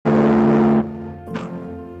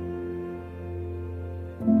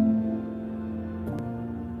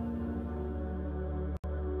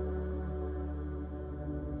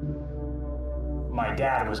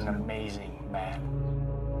dad was an amazing man.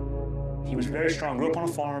 He was very strong, grew up on a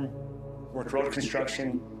farm, worked road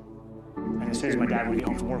construction, and as soon as my dad would get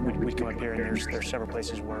home from work, we'd come up here, and there's several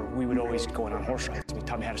places where we would always go on horse rides. He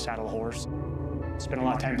taught me how to saddle a horse. Spent a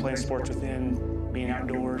lot of time playing sports with him, being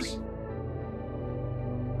outdoors.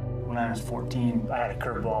 When I was 14, I had a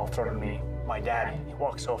curveball thrown at me. My dad, he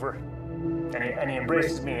walks over, and he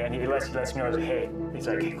embraces me, and he lets me know, hey, he's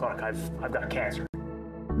like, hey, Clark, I've got cancer.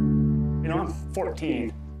 You know, I'm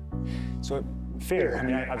 14, so fear, I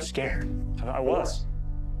mean, I was scared. I was.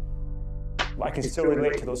 I can still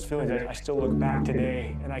relate to those feelings. I still look back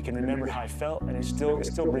today, and I can remember how I felt, and it still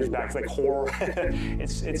brings back. It's like horror.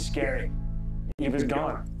 it's scary. He was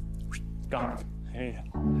gone. Gone.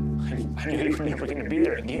 I knew he was never going to be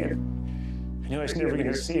there again. I knew I was never going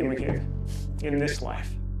to see him again in this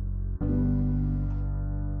life.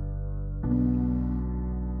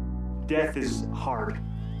 Death is hard.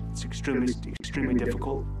 It's extremely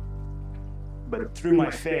difficult. But through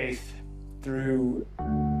my faith, through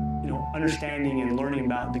understanding and learning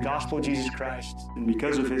about the gospel of Jesus Christ, and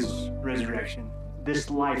because of his resurrection, this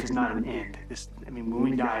life is not an end. When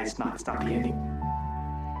we die, it's not the ending.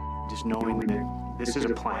 Just knowing that this is a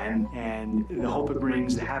plan, and the hope it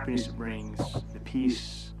brings, the happiness it brings, the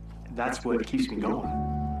peace, that's what keeps me going.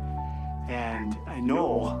 And I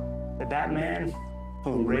know that man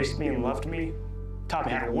who embraced me and loved me, taught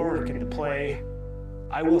me how to work and to play,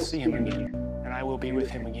 I will see him again, and I will be with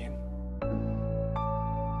him again.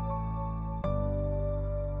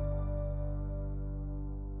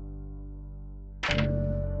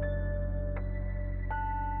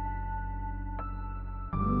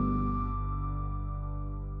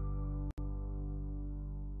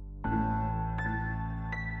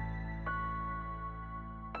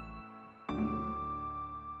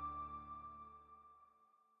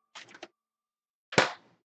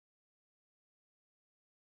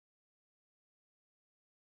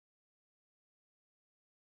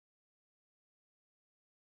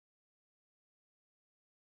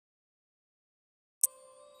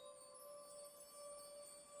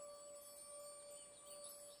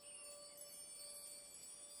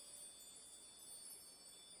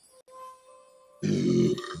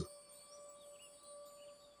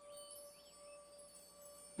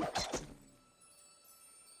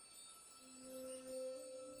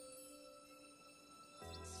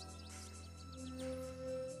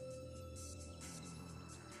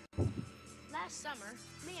 Last summer,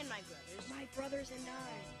 me and my brothers and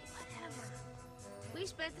I, whatever. We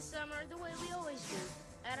spent the summer the way we always do,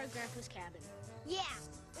 at our grandpa's cabin. Yeah,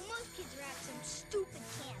 well, most kids are at some stupid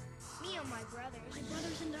camp. Me and my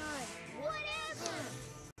brothers and I, whatever.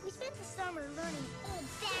 We spent the summer learning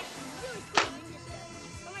old-fashioned, really cool ninja stuff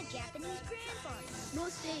from our Japanese grandfather.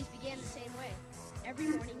 Most days began the same way. Every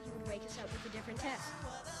morning he would wake us up with a different test.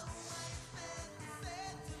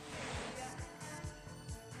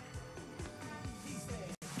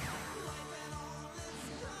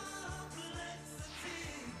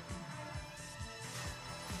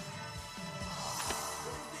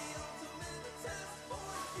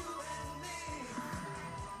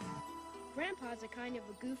 Grandpa's a kind of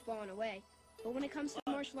a goofball in a way, but when it comes to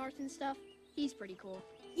martial arts and stuff, he's pretty cool.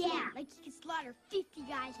 Yeah, like he could slaughter 50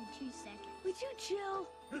 guys in 2 seconds. Would you chill?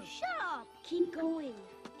 Shut up! Keep going.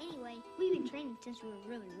 Anyway, we've been training since we were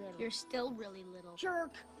really little. You're still really little.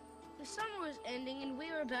 Jerk! The summer was ending and we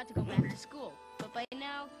were about to go back to school. But by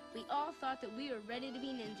now, we all thought that we were ready to be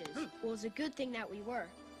ninjas. Well, it's a good thing that we were,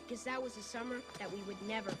 because that was a summer that we would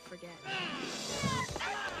never forget.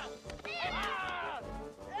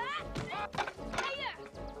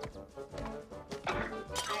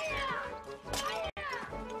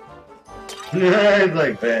 Yeah, it's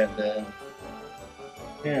like Van Damme.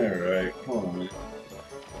 Yeah, right. Come on, man.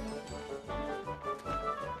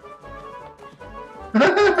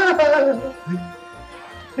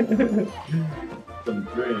 Some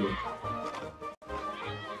dreams.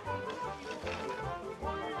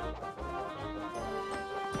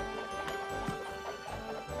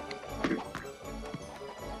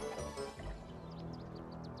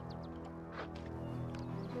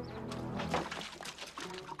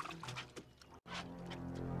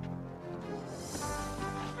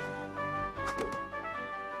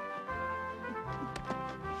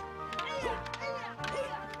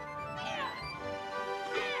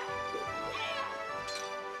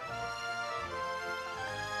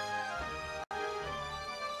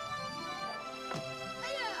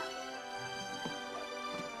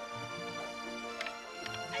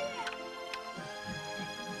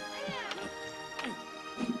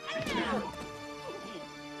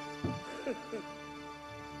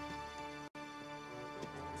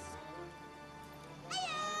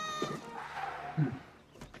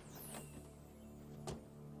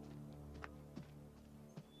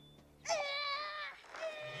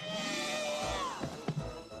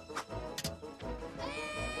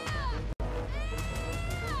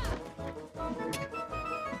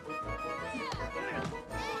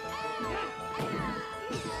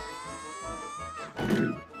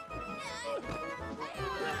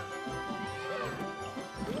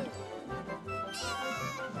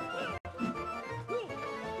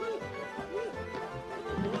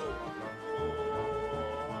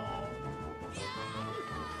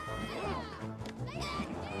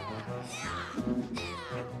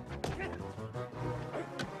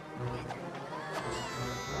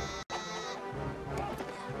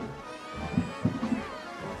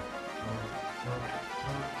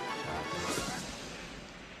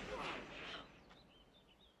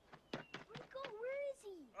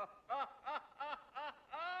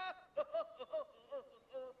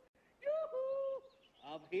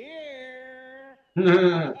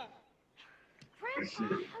 Grandpa, Shit. how'd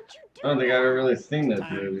you do I don't think I've ever really seen that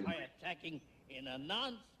Time movie. by attacking in a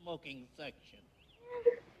non-smoking section.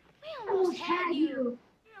 We almost had you.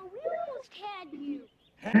 Yeah, we almost had you.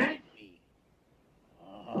 Had me.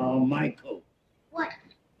 Oh, Michael. What?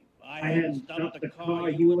 If I hadn't stopped the car,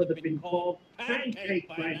 you would have been called pancake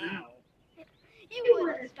by now. You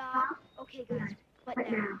would have stopped. Okay, guys, what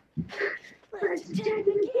now? Let's attack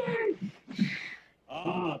again.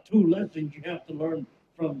 Two lessons you have to learn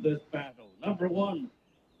from this battle. Number one,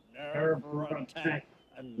 never attack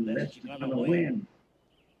unless you're gonna win.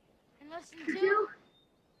 And lesson 2?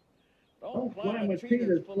 Don't climb a tree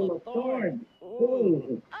that's full of thorns.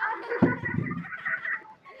 Ooh.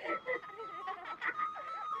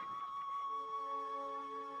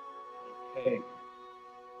 Hey,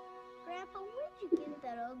 Grandpa, where'd you get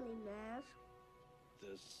that ugly mask?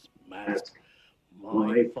 this mask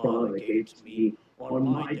my father gave to me on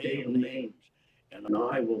my day of names, and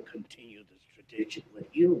I will continue this tradition with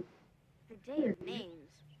you. The Day of Names.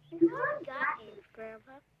 No one got names,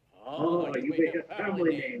 Grandpa. Oh, you may have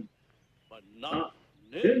family names, but not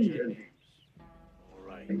ninja names. All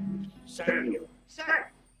right, Samuel.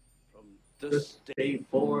 Sir. From this day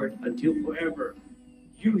forward until forever,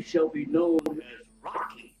 you shall be known as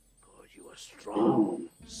Rocky, because you are strong,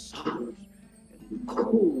 solid, and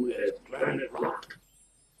cool as granite rock.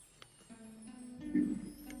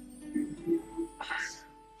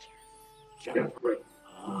 Jeffrey,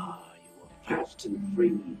 you are fast and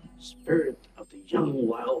free, spirit of the young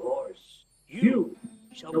wild horse. You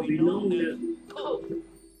shall be known as Colt.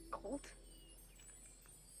 Colt?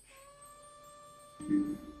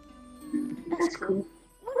 That's cool.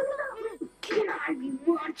 What about Can I Be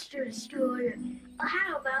Monster Destroyer?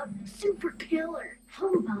 How about Super Killer?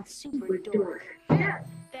 How about Super Dork? Yeah,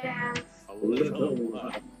 that's... A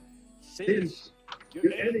little since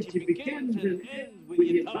your energy begins and ends with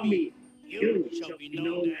your tummy, you shall be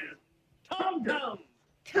known as Tum Tum.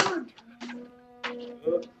 Tum Tum. I can't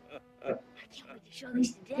wait to show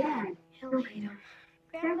these to Dad. He'll hate them.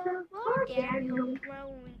 Grandpa, will our Dad be home tomorrow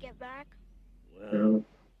when we get back? Well,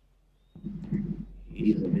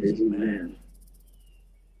 he's a busy man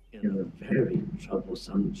in a very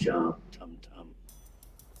troublesome job, Tum Tum.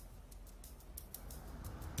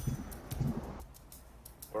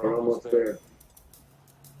 We're almost there.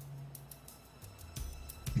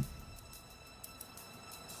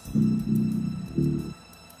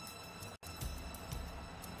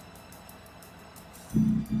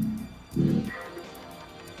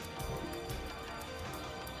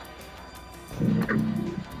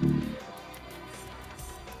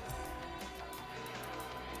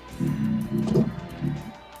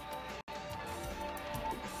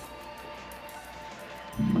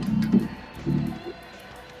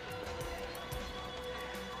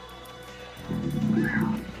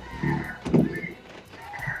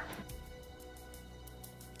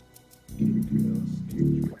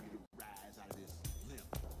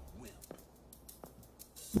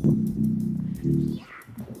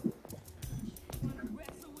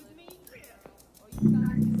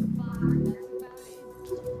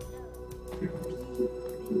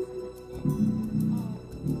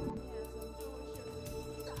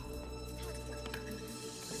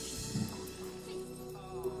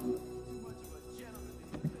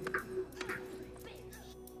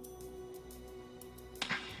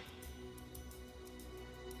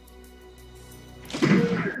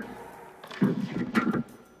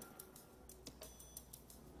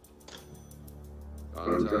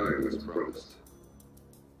 On time as promised.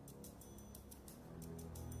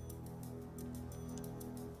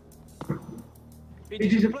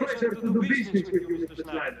 It is a pleasure to do business with you, Mr.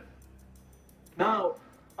 Snyder. Now,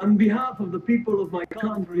 on behalf of the people of my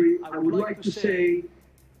country, I would like to say,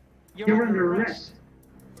 you're under arrest.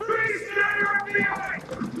 Please, Snyder, FBI!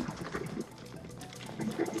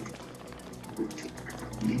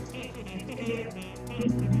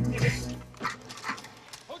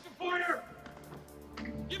 Hold your fire!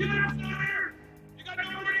 Give it up, Snyder! You got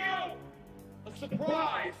nowhere to go! A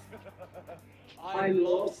surprise! I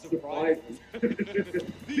love surprises. The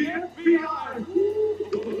FBI!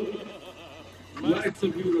 Nice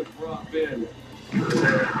of you to drop in.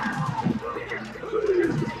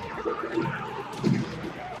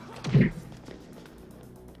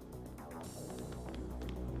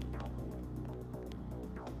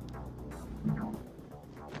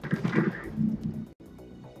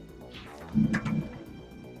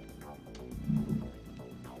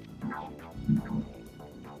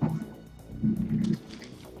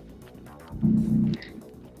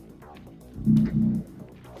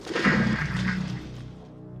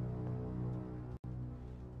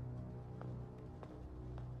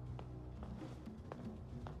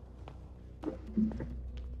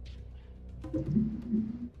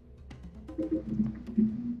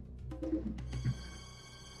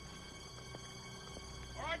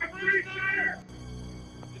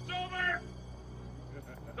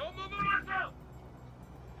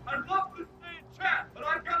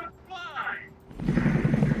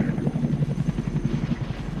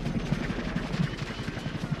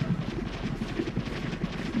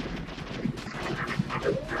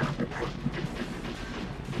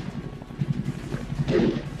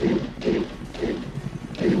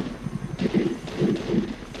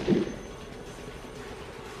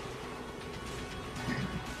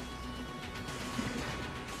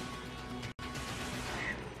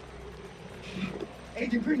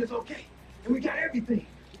 Agent Green is okay. And we got everything.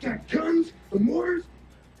 We got guns, the mortars.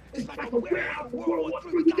 It's like a warehouse of World War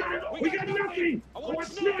III. We got it all. We got nothing! I want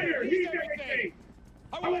Snyder! He's everything!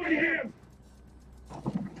 I want him!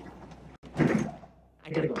 I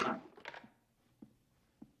gotta go now.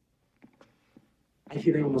 I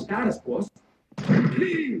hear they almost got us, boss.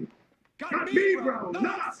 Me! Got me, bro!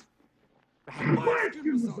 Nuts! What?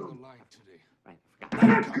 Give us on the line today.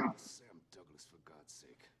 Let's go! Sam Douglas, for God's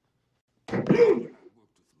sake. When I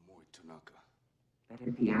worked with Mori Tanaka. That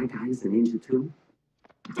FBI guy is a ninja too?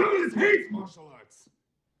 Douglas hates martial arts.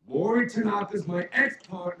 Mori Tanaka's my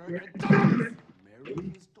ex-partner, and Douglas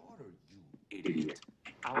Married his daughter, you idiot.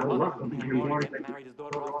 I was welcome to Mori that married his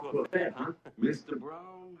daughter off to a vet, huh? Mr.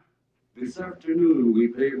 Brown, this afternoon we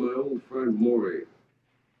pay my old friend Maury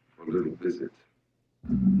a little visit.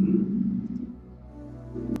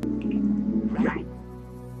 Right.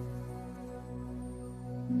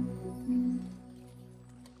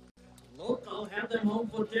 Look, I'll have them home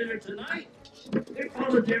for dinner tonight. They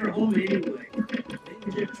call it their home anyway.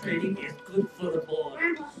 Ninja training is good for the boy.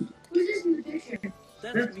 Grandpa, who's this in the picture?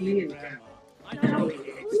 That's me and Grandma. I know it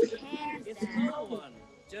is. It's no one.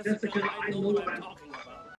 Jessica, I know what I'm talking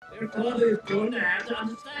about. Their father is going to have to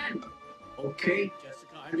understand. Okay,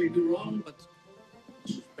 Jessica, I may be wrong, but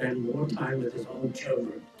spend more time with his own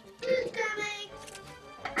children. Who's coming?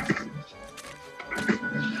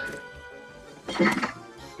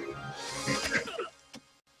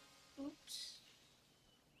 Oops.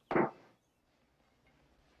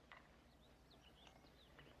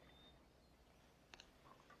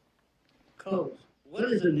 Coach, what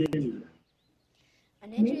is a ninja? A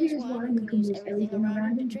ninja is one who can use everything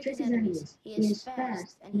around him to trick his enemies. He is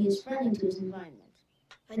fast, and he is friendly to his environment.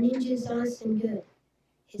 A ninja is honest and good.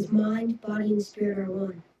 His mind, body, and spirit are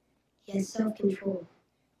one. He has self-control.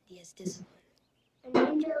 He has discipline. A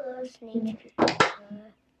ninja loves nature.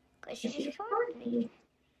 Cause she's friendly.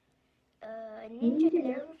 A ninja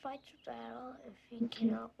never fights a battle if he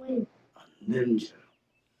cannot win. A ninja.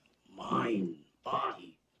 Mind,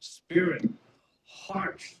 body, spirit,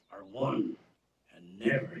 hearts are one. And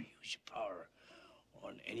never use your power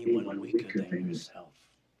on anyone weaker than yourself.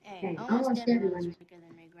 Hey, almost everyone's weaker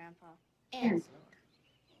than me, Grandpa. And slower.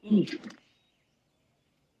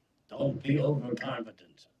 Don't be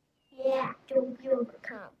overconfident. Yeah, don't be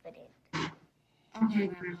overconfident. Okay,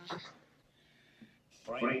 Grandpa.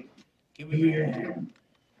 Frank, give me your hand.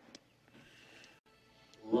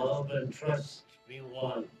 Love and trust be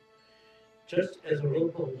one. Just as a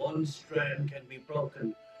rope of one strand can be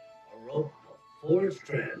broken, a rope of 4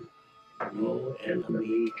 strands, no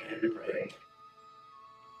enemy can break.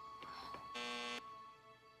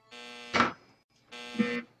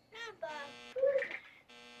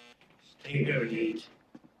 Stay here and eat.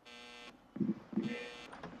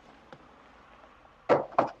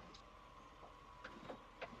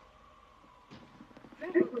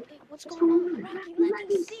 What's going on? Rocky, let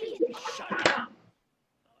me see it. Shut up!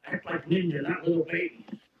 Act like ninja, not little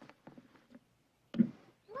babies.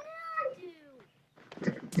 What did I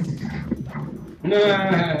do? No.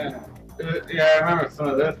 Yeah, I remember some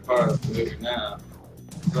of this part of the movie now.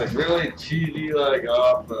 It's like really cheesy, like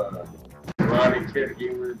off Karate Kid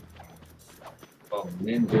humor. Oh,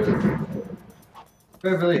 ninja.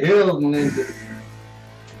 Beverly Hills Ninja.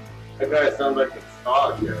 That guy sounds like the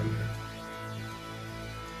Saw character.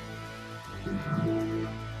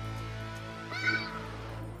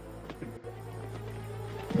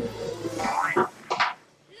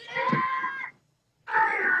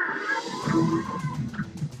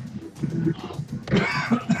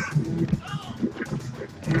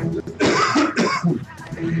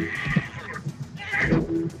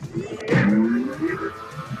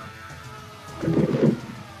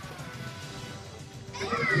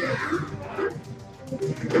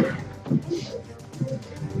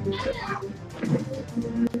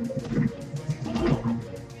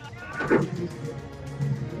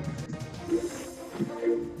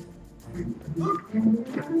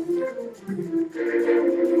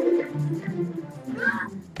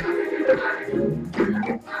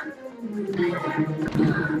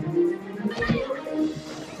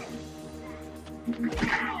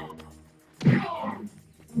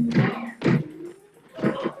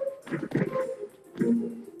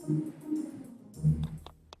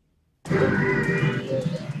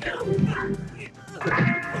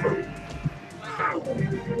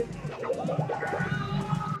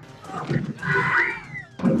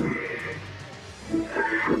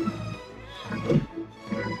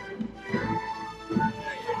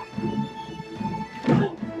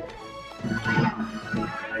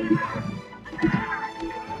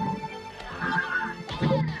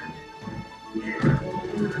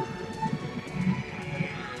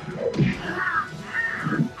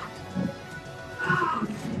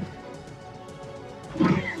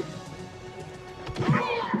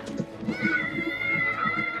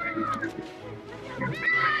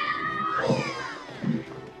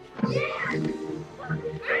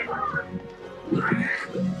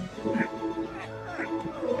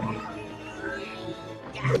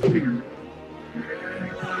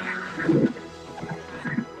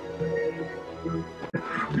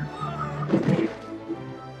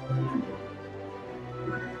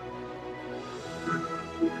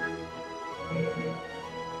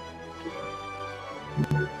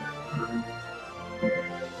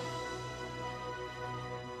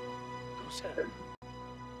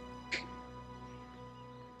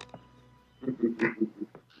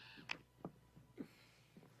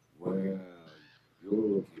 Well, you're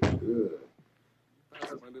looking good.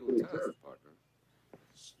 That's my little test, partner.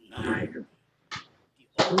 Snyder.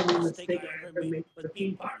 The only mistake I ever made was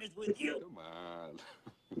being partners with you. Come on.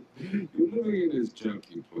 You're living in this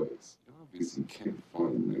junky place. You obviously can't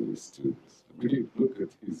find many students. I mean, look at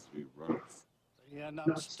these three rats. They are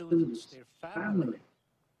not students, they're family.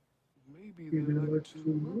 Maybe they like to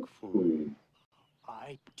look for me.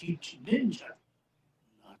 I teach ninja,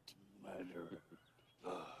 not murder.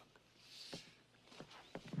 Look.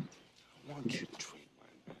 I want you to train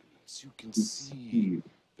my men so you can see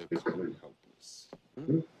they're kind of helpless.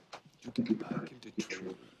 You get back into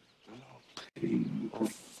training, and I'll pay you a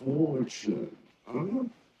fortune. Huh?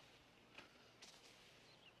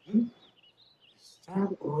 Is that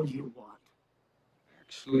all you want?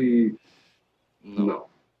 Actually, no.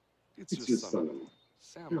 It's your son,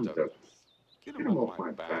 Sam Douglas. Get him off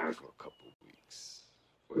my back for a couple weeks.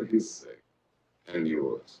 For his sake. And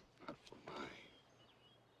yours, not for mine.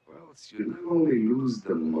 Well, else you not only lose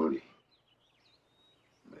the money,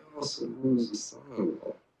 you may also lose the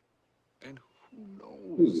son-in-law. And who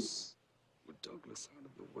knows? With Douglas out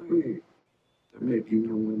of the way, there may be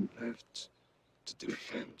no one left to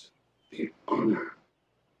defend the honor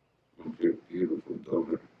of your beautiful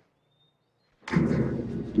daughter.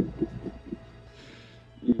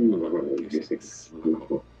 You are getting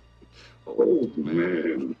slow. Old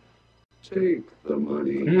man, take the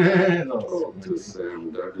money. Talk to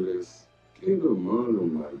Sam Douglas. Give him all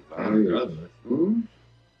of my value.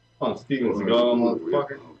 On Steven Seagal,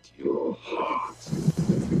 motherfucker. Your heart.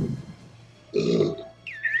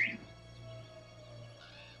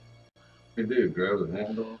 Hey, dude, grab the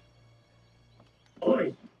handle.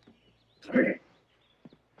 Boy, come here.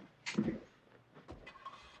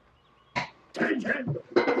 Attention!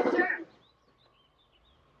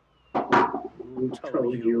 Who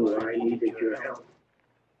told you I needed your help?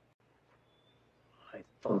 I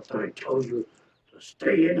thought I told you to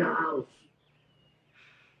stay in the house.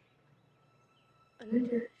 A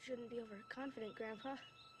ninja shouldn't be overconfident, Grandpa.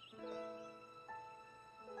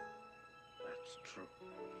 That's true.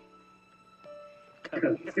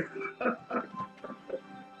 Come here.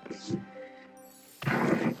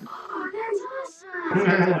 Oh, that's awesome! All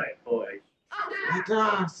right, boys. That's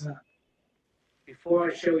awesome. Before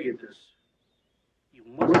I show you this, you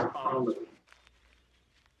must promise me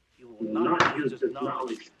you will not use this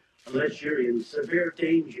knowledge unless you're in severe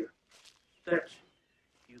danger. That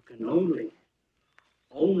you can only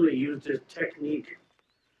use this technique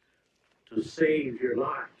to save your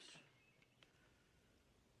lives.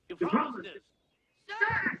 You promise this?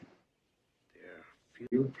 Sir! There are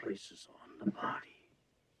few places on the body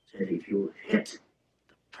that if you hit,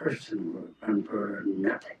 the person will remember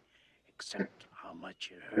nothing except how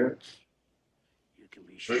much it hurts. You can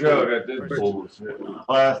be sure. Here we go, got this bullshit.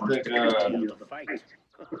 Plastic,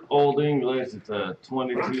 Old English, it's a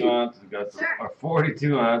 22 ounce, it's got the, or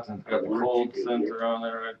 42 ounce, and it's got the cold sensor on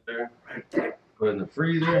there right there. Put it in the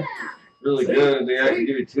freezer. Really good. They actually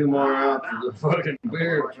give you 2 more ounces of fucking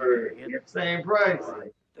beer for the same price.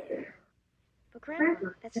 But Grandpa,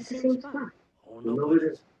 that's the same spot. Oh, no, it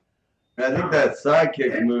isn't. I think that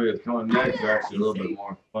Sidekicks movie that's coming next is actually a little bit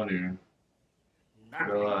more funnier.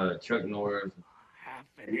 Got a lot of Chuck Norris, Half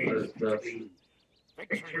an other inch stuff. between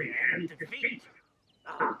victory and defeat.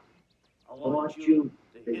 Now, I want you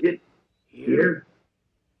to hit here,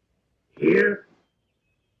 here,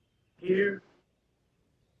 here,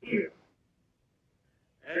 here,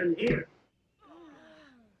 and here.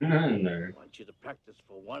 In there. I want you to practice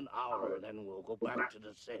for 1 hour, and then we'll go back to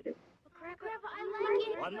the city. But Grandpa, I like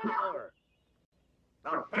it. 1 hour.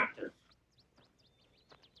 Now practice.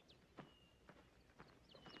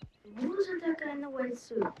 Who was that guy in the white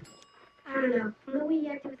suit? I don't know. From the way he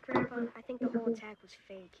acted with Grandpa, I think the whole attack was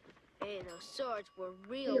fake. Hey, those swords were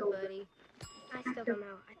real, buddy. I still don't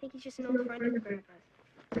know. I think he's just an old friend of Grandpa's.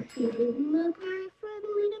 He didn't look very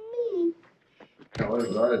friendly to me. How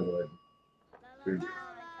is that like? Dude.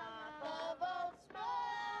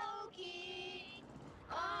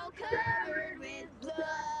 All covered with blood.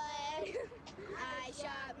 I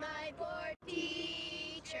shot my poor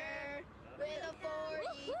teacher with a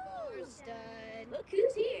 44 stud. Look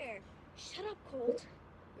who's here. Shut up, Colt.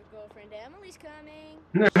 Your girlfriend Emily's coming.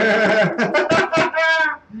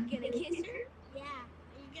 Gonna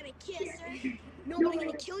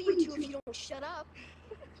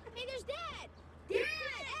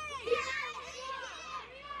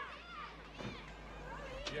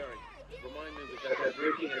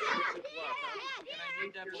breaking at 6 o'clock, huh? And I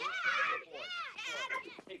need that for report.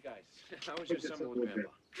 Hey guys, how was your summer with Grandpa?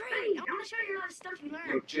 Great! I want to show you all the stuff we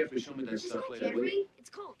learned. Look, Jeffrey, show me that stuff later. Jeffrey, it's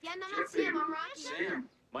cold. Yeah, no, not Sam, I'm Rocky. Sam,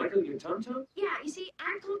 Michael, you tum-tum? Yeah, you see,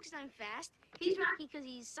 I'm cold because I'm fast. He's Rocky because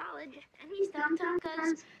he's solid. And he's tum-tum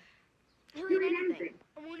because he'll eat anything.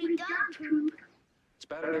 And when he does poop... It's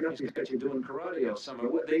bad enough he's got you doing karate all summer.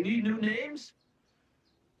 What, they need new names?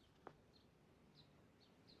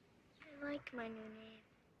 I like my new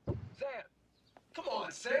name. Sam! Come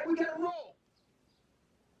on, Sam, we gotta roll!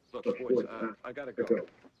 Look, boys, I gotta go.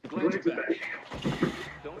 Glad you're back.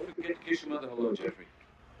 Don't forget to kiss your mother hello, Jeffrey.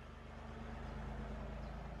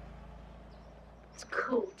 It's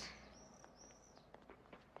cold.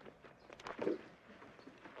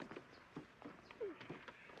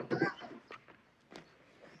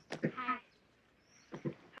 Hi.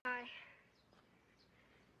 Hi.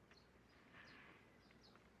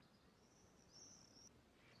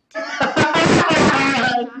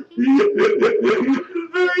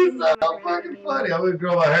 Very so fucking funny. I'm gonna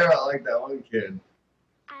grow my hair out like that one kid.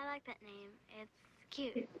 I like that name. It's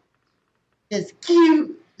cute. It's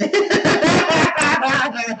cute.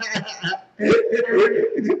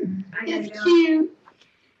 It's cute.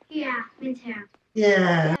 Yeah, me too.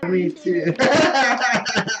 Yeah, me too.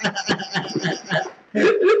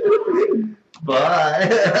 Bye.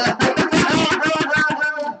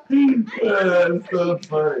 That's so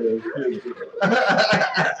funny.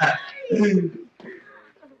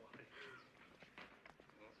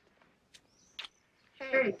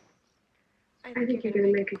 Hey, I think you're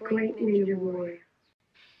gonna make a great ninja warrior.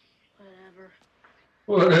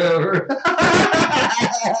 Whatever.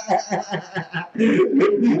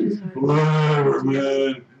 Whatever,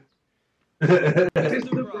 man.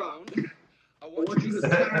 Mr. Brown, I want you to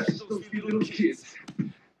smash those few little kids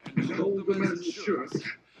and hold them as insurance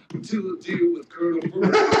until the deal with Colonel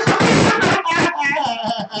Burke.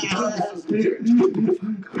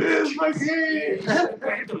 Here's my key.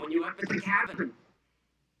 Grab them when you up at the cabin.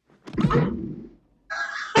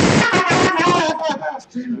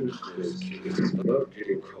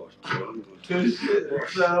 This shit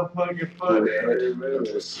is so fucking funny. I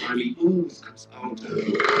remember. Slimy ooze comes out of the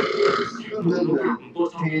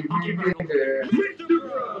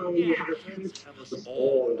have us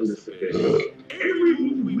all in this affair. Every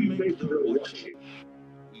move we make, they're watching.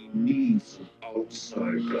 We need some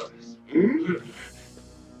outside guys.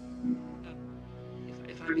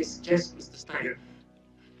 If I may suggest, Mr. Steiner,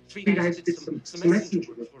 three guys did some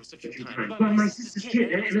messenger work for such a time. But my sister's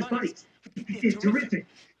kid and his buddies. They're terrific.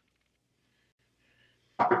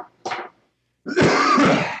 Make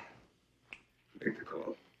the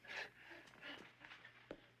call.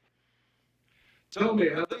 Tell me,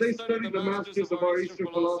 have they studied the masters of our Eastern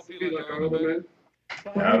philosophy like our other men?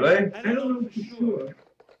 Have they? I don't know for sure.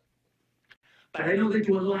 But I know they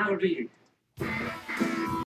do a lot of reading.